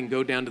back, and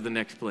go down to the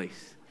next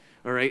place.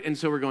 All right, and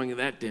so we're going,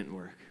 that didn't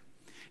work.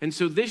 And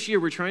so this year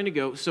we're trying to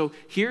go, so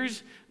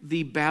here's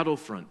the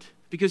battlefront.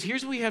 Because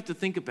here's what we have to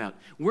think about.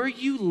 Where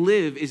you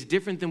live is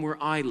different than where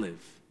I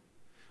live.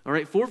 All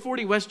right,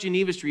 440 West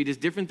Geneva Street is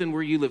different than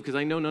where you live, because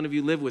I know none of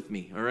you live with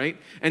me, all right?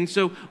 And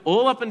so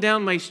all up and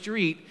down my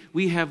street,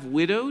 we have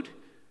widowed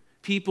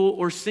people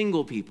or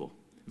single people.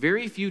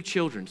 Very few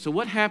children. So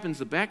what happens,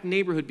 the back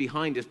neighborhood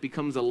behind us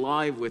becomes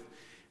alive with,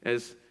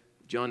 as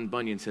John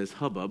Bunyan says,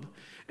 hubbub.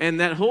 And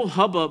that whole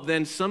hubbub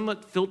then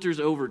somewhat filters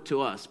over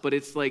to us. But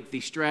it's like the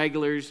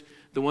stragglers,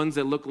 the ones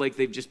that look like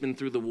they've just been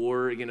through the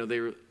war,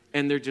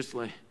 they're just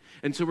like,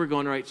 and so we're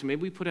going, all right, so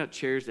maybe we put out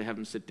chairs to have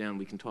them sit down,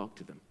 we can talk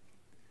to them.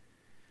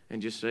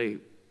 And just say,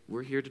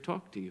 we're here to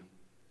talk to you.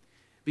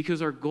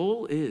 Because our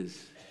goal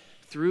is,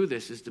 through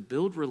this, is to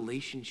build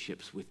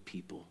relationships with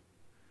people.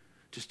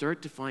 To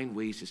start to find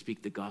ways to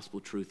speak the gospel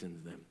truth into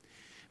them.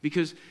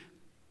 Because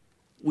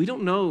we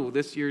don't know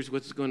this year's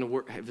what's going to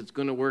work, if it's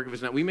going to work, if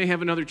it's not. We may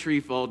have another tree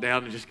fall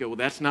down and just go, well,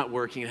 that's not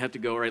working, and have to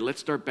go, all right,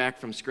 let's start back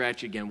from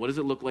scratch again. What does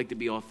it look like to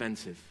be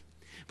offensive?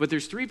 But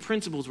there's 3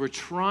 principles we're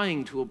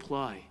trying to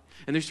apply.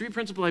 And there's 3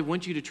 principles I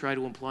want you to try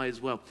to apply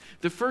as well.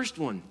 The first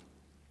one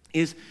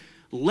is,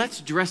 let's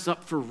dress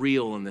up for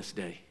real on this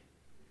day.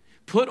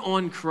 Put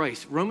on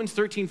Christ. Romans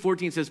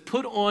 13:14 says,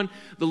 put on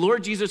the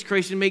Lord Jesus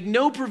Christ and make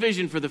no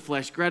provision for the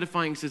flesh,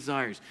 gratifying its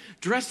desires.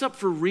 Dress up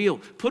for real.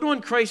 Put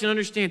on Christ and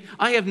understand,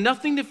 I have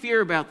nothing to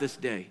fear about this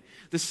day.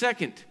 The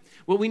second,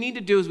 what we need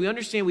to do is we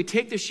understand we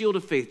take the shield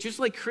of faith, just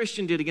like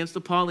Christian did against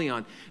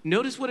Apollyon.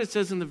 Notice what it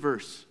says in the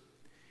verse.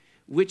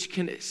 which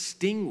can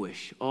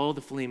extinguish all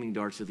the flaming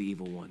darts of the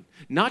evil one.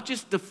 Not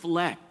just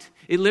deflect.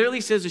 It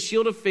literally says a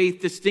shield of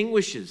faith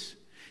distinguishes.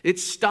 It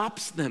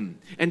stops them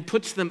and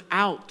puts them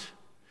out.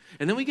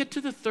 And then we get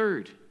to the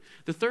third.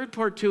 The third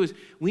part, too, is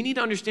we need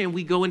to understand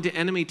we go into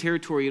enemy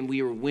territory and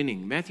we are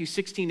winning. Matthew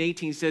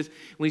 16:18 says,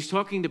 when he's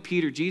talking to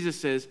Peter, Jesus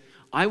says,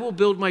 I will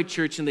build my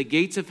church and the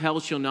gates of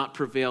hell shall not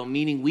prevail,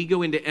 meaning we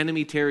go into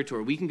enemy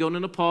territory. We can go to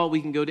Nepal,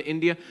 we can go to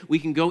India, we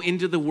can go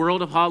into the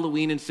world of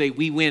Halloween and say,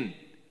 we win.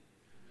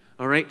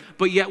 All right?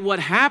 But yet what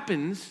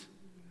happens,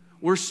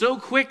 we're so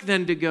quick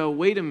then to go,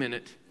 wait a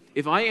minute,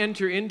 if I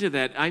enter into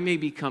that, I may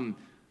become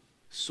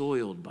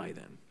soiled by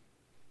them.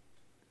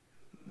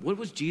 What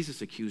was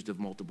Jesus accused of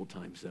multiple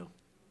times, though?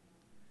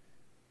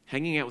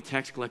 Hanging out with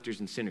tax collectors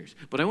and sinners.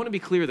 But I want to be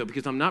clear, though,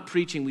 because I'm not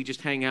preaching we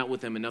just hang out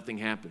with them and nothing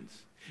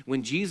happens.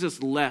 When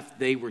Jesus left,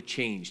 they were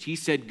changed. He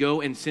said,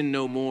 go and sin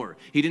no more.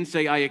 He didn't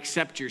say, I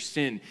accept your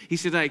sin. He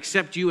said, I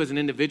accept you as an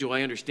individual.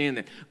 I understand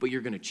that, but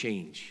you're going to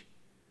change.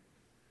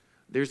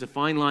 There's a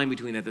fine line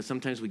between that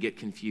sometimes we get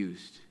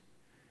confused.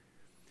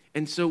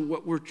 And so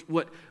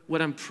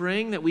what I'm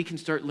praying that we can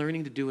start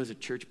learning to do as a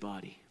church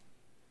body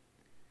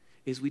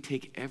is we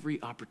take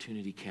every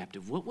opportunity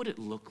captive. What would it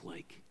look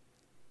like?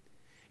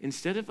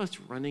 Instead of us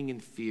running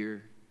in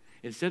fear,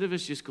 instead of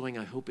us just going,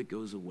 I hope it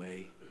goes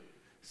away,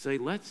 say,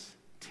 let's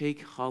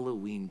take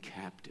Halloween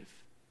captive.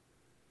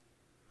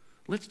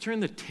 Let's turn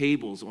the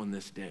tables on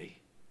this day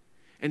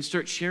and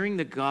start sharing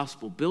the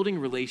gospel, building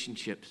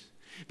relationships.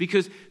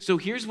 Because, so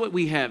here's what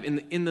we have.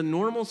 In the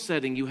normal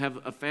setting, you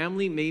have a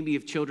family maybe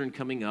of children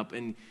coming up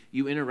and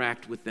you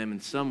interact with them in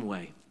some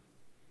way.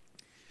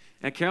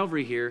 At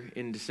Calvary here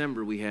in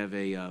December, we have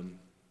a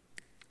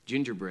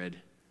gingerbread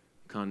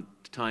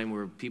time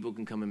where people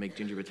can come and make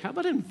gingerbreads. How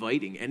about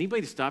inviting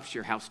anybody that stops to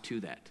your house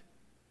to that?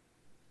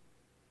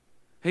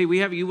 Hey,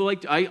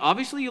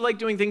 obviously you like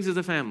doing things as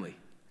a family.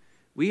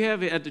 We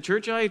have, at the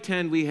church I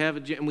attend,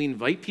 and we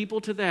invite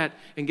people to that.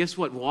 And guess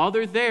what? While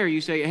they're there,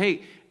 you say,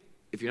 hey,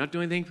 if you're not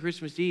doing anything for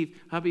Christmas Eve,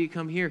 how about you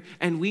come here?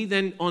 And we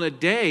then, on a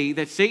day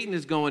that Satan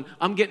is going,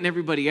 I'm getting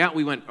everybody out,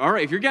 we went, all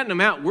right, if you're getting them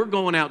out, we're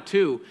going out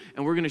too,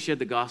 and we're going to shed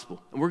the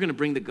gospel, and we're going to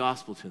bring the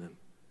gospel to them.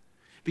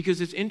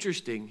 Because it's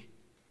interesting,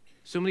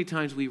 so many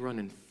times we run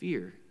in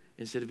fear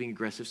instead of being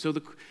aggressive. So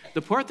the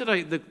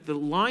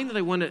line that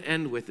I want to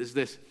end with is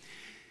this.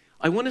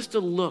 I want us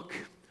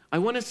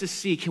to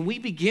see, can we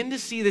begin to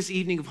see this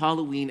evening of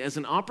Halloween as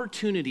an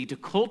opportunity to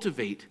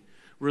cultivate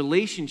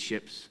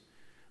relationships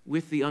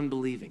with the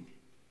unbelieving,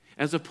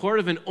 as a part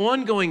of an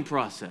ongoing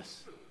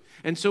process.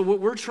 And so what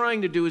we're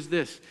trying to do is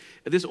this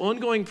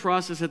ongoing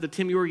process at the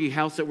Tim Yorgie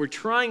house that we're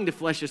trying to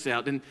flesh this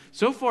out. And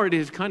so far it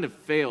has kind of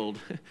failed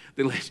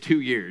the last 2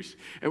 years.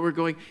 And we're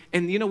going,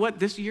 and you know what?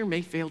 This year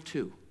may fail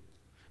too.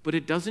 But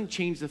it doesn't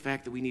change the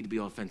fact that we need to be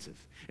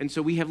offensive. And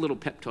so we have little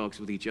pep talks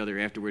with each other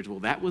afterwards. Well,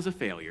 that was a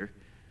failure.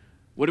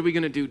 What are we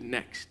going to do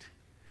next?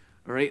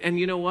 All right? And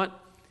you know what?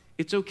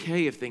 It's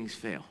okay if things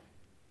fail.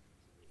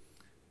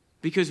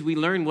 Because we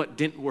learn what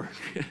didn't work.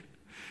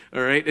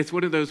 All right? It's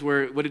one of those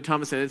where, what did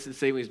Thomas Edison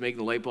say when he was making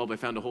the light bulb? I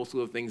found a whole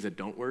slew of things that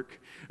don't work.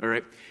 All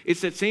right?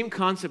 It's that same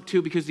concept,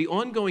 too, because the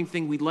ongoing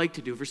thing we'd like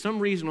to do, for some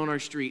reason on our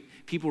street,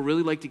 people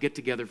really like to get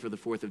together for the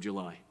 4th of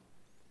July.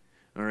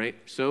 All right?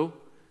 So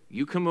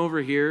you come over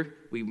here.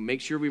 We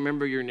make sure we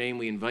remember your name.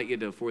 We invite you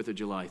to a 4th of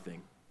July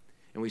thing.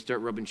 And we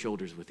start rubbing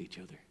shoulders with each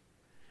other.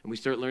 And we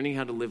start learning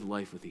how to live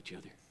life with each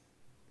other.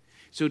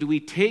 So do we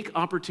take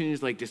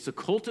opportunities like this to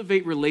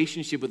cultivate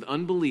relationship with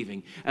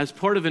unbelieving as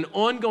part of an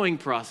ongoing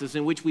process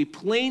in which we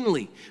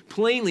plainly,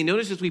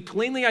 notice this, we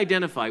plainly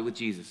identify with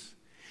Jesus,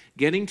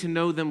 getting to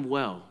know them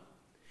well,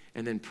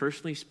 and then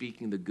personally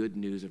speaking the good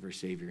news of our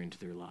Savior into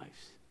their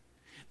lives.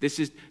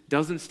 This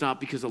doesn't stop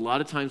because a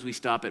lot of times we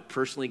stop at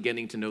personally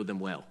getting to know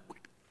them well.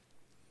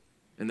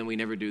 And then we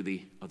never do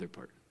the other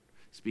part,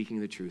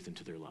 speaking the truth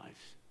into their lives.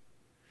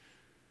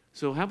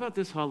 So how about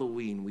this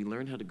Halloween, we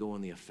learn how to go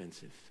on the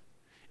offensive.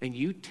 And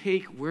you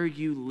take where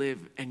you live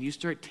and you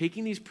start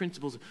taking these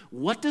principles.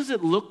 What does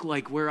it look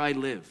like where I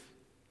live?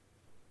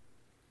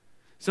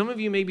 Some of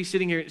you may be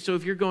sitting here. So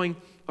if you're going,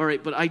 all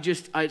right,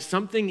 but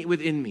something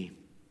within me,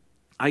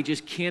 I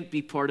just can't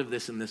be part of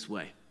this in this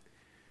way.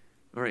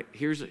 All right,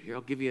 here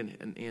I'll give you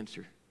an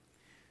answer.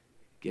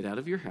 Get out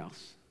of your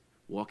house,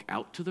 walk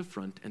out to the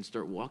front and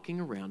start walking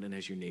around. And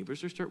as your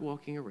neighbors start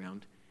walking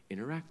around,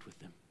 interact with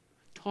them.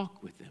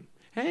 Talk with them.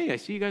 Hey, I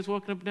see you guys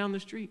walking up and down the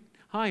street.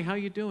 Hi, how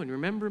you doing?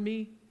 Remember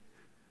me?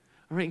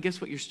 All right, and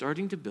guess what? You're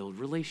starting to build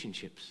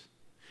relationships.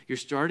 You're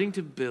starting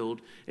to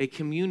build a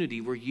community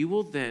where you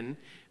will then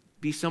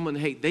be someone,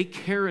 hey, they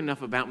care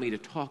enough about me to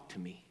talk to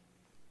me.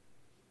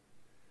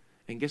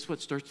 And guess what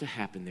starts to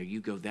happen there?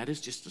 You go, that is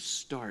just the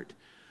start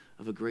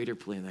of a greater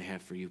plan I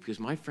have for you, because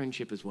my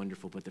friendship is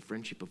wonderful, but the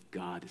friendship of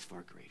God is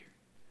far greater.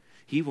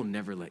 He will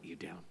never let you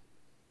down.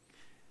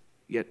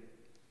 Yet,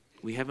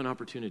 we have an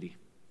opportunity.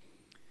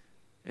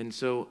 And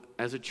so,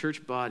 as a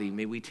church body,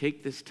 may we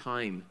take this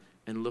time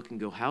and look and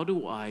go, how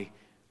do I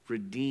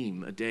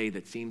redeem a day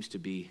that seems to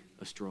be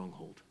a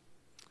stronghold?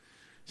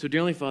 So, dear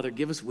Heavenly Father,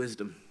 give us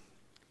wisdom.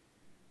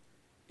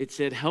 it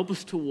said, help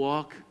us to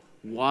walk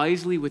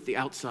wisely with the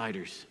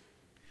outsiders,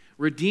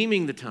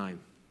 redeeming the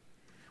time.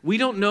 We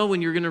don't know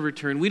when you're going to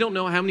return. We don't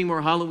know how many more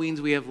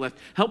Halloweens we have left.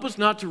 Help us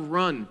not to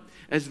run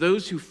as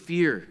those who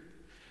fear.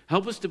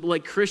 Help us to be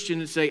like Christian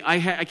and say,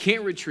 I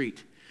can't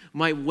retreat.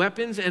 My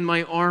weapons and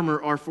my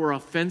armor are for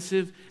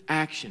offensive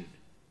action.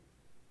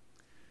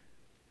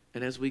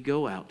 And as we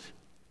go out,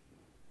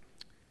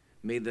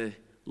 may the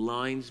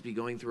lines be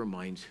going through our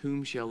minds.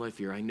 Whom shall I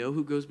fear? I know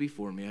who goes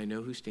before me. I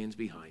know who stands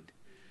behind.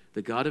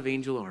 The God of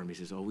angel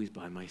armies is always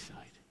by my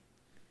side.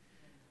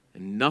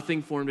 And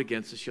nothing formed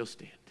against us shall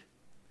stand.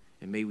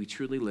 And may we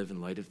truly live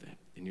in light of that.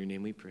 In your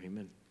name we pray,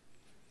 amen.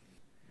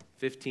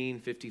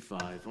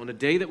 1555. On a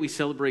day that we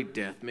celebrate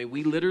death, may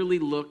we literally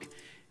look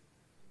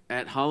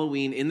at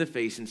Halloween in the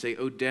face and say,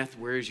 oh, death,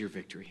 where is your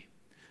victory?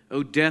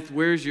 Oh, death,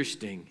 where is your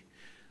sting?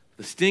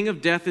 The sting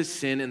of death is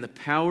sin, and the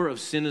power of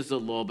sin is the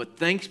law. But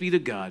thanks be to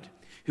God,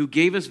 who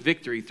gave us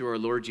victory through our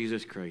Lord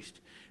Jesus Christ.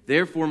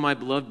 Therefore, my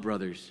beloved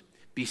brothers,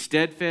 be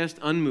steadfast,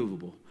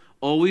 unmovable,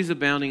 always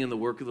abounding in the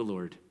work of the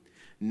Lord,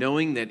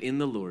 knowing that in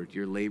the Lord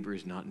your labor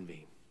is not in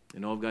vain.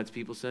 And all of God's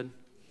people said,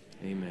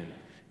 amen.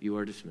 You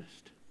are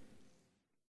dismissed.